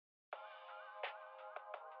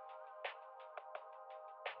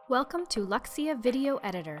Welcome to Luxea Video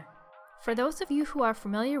Editor. For those of you who are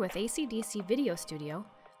familiar with AC/DC Video Studio,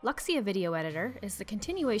 Luxea Video Editor is the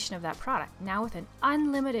continuation of that product, now with an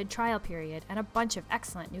unlimited trial period and a bunch of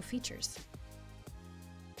excellent new features.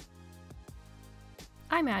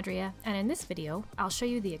 I'm Adria, and in this video, I'll show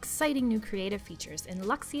you the exciting new creative features in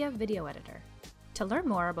Luxea Video Editor. To learn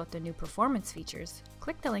more about the new performance features,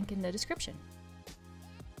 click the link in the description.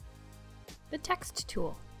 The Text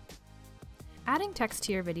tool. Adding text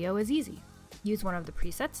to your video is easy. Use one of the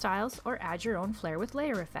preset styles or add your own flair with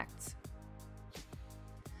layer effects.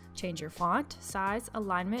 Change your font, size,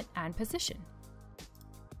 alignment, and position.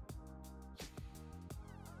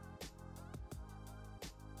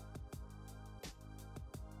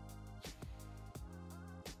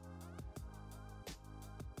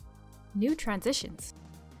 New transitions.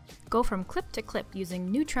 Go from clip to clip using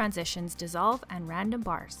new transitions, dissolve, and random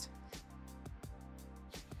bars.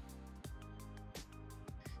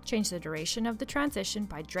 Change the duration of the transition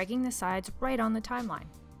by dragging the sides right on the timeline.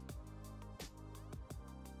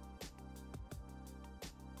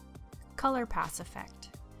 Color pass effect.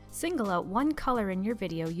 Single out one color in your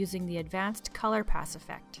video using the advanced color pass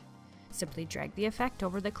effect. Simply drag the effect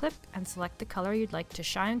over the clip and select the color you'd like to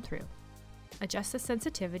shine through. Adjust the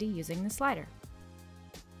sensitivity using the slider.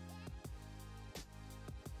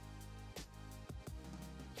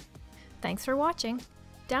 Thanks for watching!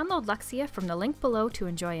 Download Luxea from the link below to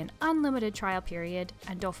enjoy an unlimited trial period,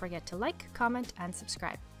 and don't forget to like, comment, and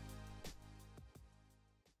subscribe.